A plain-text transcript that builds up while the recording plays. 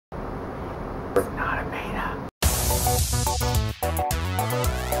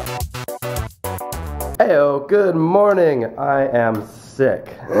Heyo, good morning. I am sick,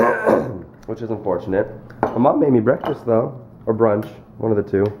 which is unfortunate. My mom made me breakfast though, or brunch, one of the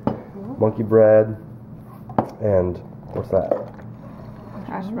two. Monkey bread, and what's that?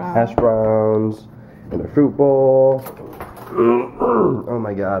 Hash browns. Hash browns, and a fruit bowl. Oh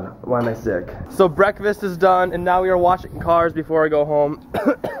my god, why am I sick? So breakfast is done, and now we are washing cars before I go home.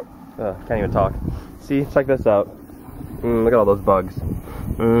 Can't even talk. See, check this out. Look at all those bugs.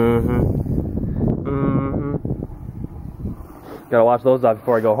 Gotta wash those off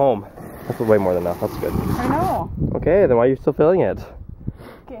before I go home. That's way more than enough. That's good. I know. Okay, then why are you still filling it?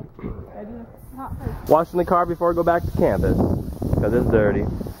 Okay. I did not first. Washing the car before I go back to campus. Because it's dirty.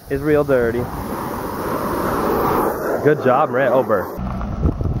 It's real dirty. Good job, Maria. Oh, Burr.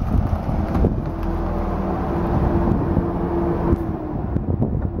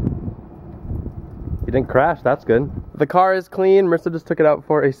 You didn't crash, that's good. The car is clean. Marissa just took it out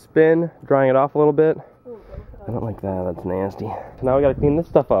for a spin, drying it off a little bit. I don't like that, that's nasty. So now we gotta clean this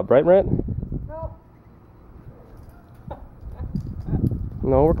stuff up, right, Marit? No.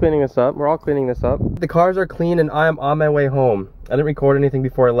 No, we're cleaning this up. We're all cleaning this up. The cars are clean and I am on my way home. I didn't record anything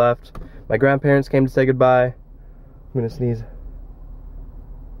before I left. My grandparents came to say goodbye. I'm gonna sneeze.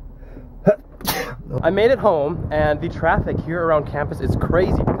 I made it home, and the traffic here around campus is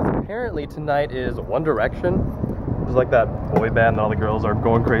crazy because apparently tonight is One Direction. It's like that boy band that all the girls are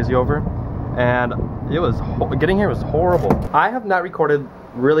going crazy over. And it was, getting here was horrible. I have not recorded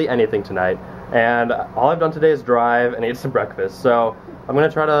really anything tonight, and all I've done today is drive and eat some breakfast. So I'm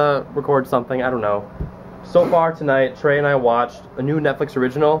gonna try to record something, I don't know. So far tonight, Trey and I watched a new Netflix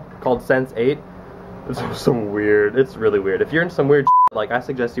original called Sense8. It's so weird, it's really weird. If you're into some weird shit, like, I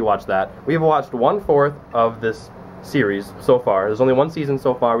suggest you watch that. We've watched 1/4 of this series so far. There's only one season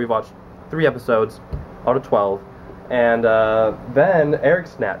so far. We've watched 3 episodes out of 12. And then Eric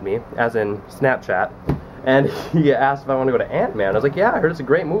snapped me, as in Snapchat, and he asked if I want to go to Ant-Man. I was like, yeah, I heard it's a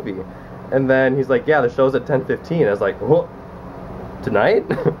great movie. And then he's like, yeah, the show's at 10:15. I was like, well, tonight?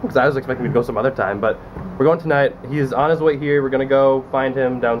 Because I was expecting to go some other time, but we're going tonight. He's on his way here. We're going to go find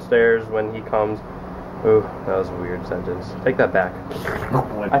him downstairs when he comes. Ooh, that was a weird sentence. Take that back.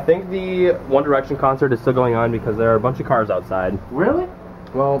 I think the One Direction concert is still going on because there are a bunch of cars outside. Really?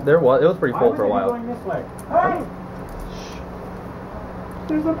 Well, it was pretty full for a while. Going this way? Hey!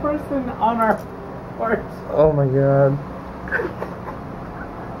 There's a person on our porch. Oh my god.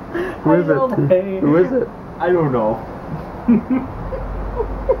 Who is it? Who is it? I don't know.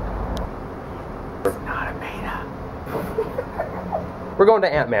 It's not a beta. We're going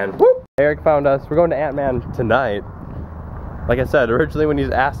to Ant-Man. Woo! Eric found us. We're going to Ant-Man tonight. Like I said, originally when he's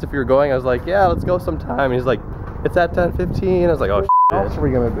asked if you were going, I was like, yeah, let's go sometime. And he's like, it's at 10:15. I was like, oh, What else are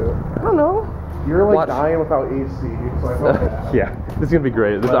we gonna do? I don't know. You're like dying without AC, so I felt bad. Yeah, this is gonna be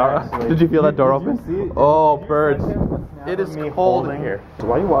great. Did you feel that door open? Oh, birds. It is cold in here. So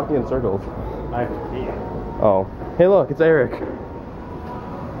why are you walking in circles? I pee. Oh. Hey, look, it's Eric.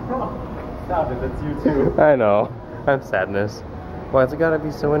 Stop it, that's you too. I know. I'm sadness. Why has it gotta be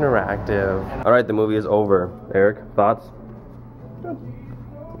so interactive? Alright, the movie is over. Eric, thoughts? Good.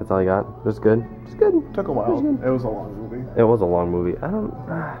 That's all you got? Just good? Just good. Took a while. It was a long movie. It was a long movie. I don't...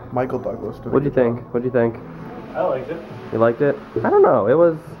 Michael Douglas did. What'd you think? What'd you think? I liked it. You liked it? I don't know. It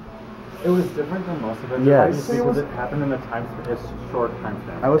was different than most of it. Yes. Just because it happened in a short time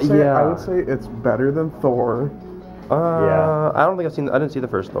span. I would say Yeah. I would say it's better than Thor. Yeah. I don't think I didn't see the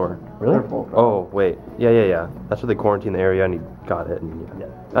first Thor. Really? They're both- Oh, wait. Yeah. That's where they quarantined the area and he got it. And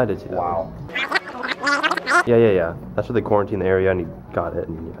yeah. I did see that. Wow. Yeah. That's where they quarantined the area and he got it.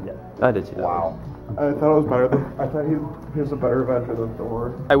 And yeah. I did see that. Wow. I thought it was better than. I thought he was a better Avenger than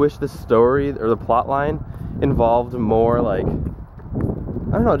Thor. I wish the story or the plot line involved more like,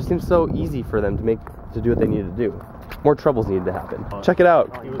 I don't know, it just seems so easy for them to do what they needed to do. More troubles needed to happen. Check it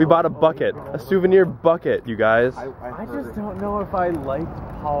out. We bought a bucket, a souvenir bucket, you guys. I just don't know if I liked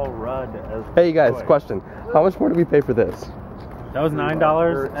Paul Rudd as Hey, you guys, toy. question. How much more did we pay for this? That was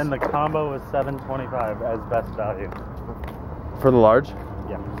 $9 and the combo was $7.25 as best value. For the large?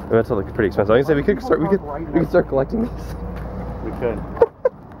 Yeah. That's like pretty expensive. I was gonna say we could start collecting these. We could.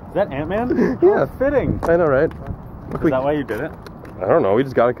 Is that Ant-Man? Yeah. How fitting. I know, right? Is that why you did it? I don't know. We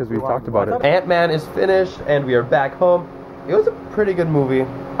just got it because we talked about it. Ant-Man is finished, and we are back home. It was a pretty good movie.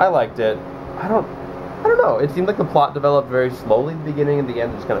 I liked it. I don't know. It seemed like the plot developed very slowly at the beginning, and the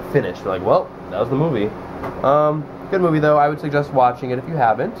end just kind of finished. We're like, well, that was the movie. Good movie though. I would suggest watching it if you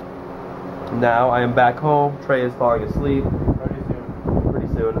haven't. Now I am back home. Trey is falling asleep. Pretty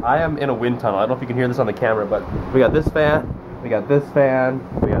soon. I am in a wind tunnel. I don't know if you can hear this on the camera, but we got this fan. We got this fan.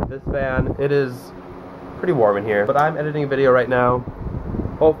 We got this fan. It is pretty warm in here, but I'm editing a video right now.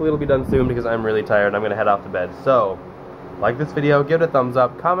 hopefully it'll be done soon because I'm really tired and I'm gonna head off to bed. So, like this video, give it a thumbs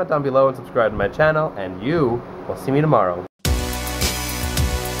up, comment down below, and subscribe to my channel, and you will see me tomorrow.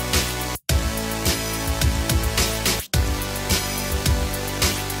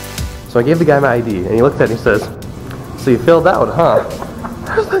 So I gave the guy my ID, and he looked at it and he says, "So you filled out, huh?"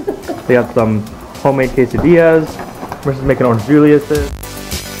 They got some homemade quesadillas versus making orange Julius's.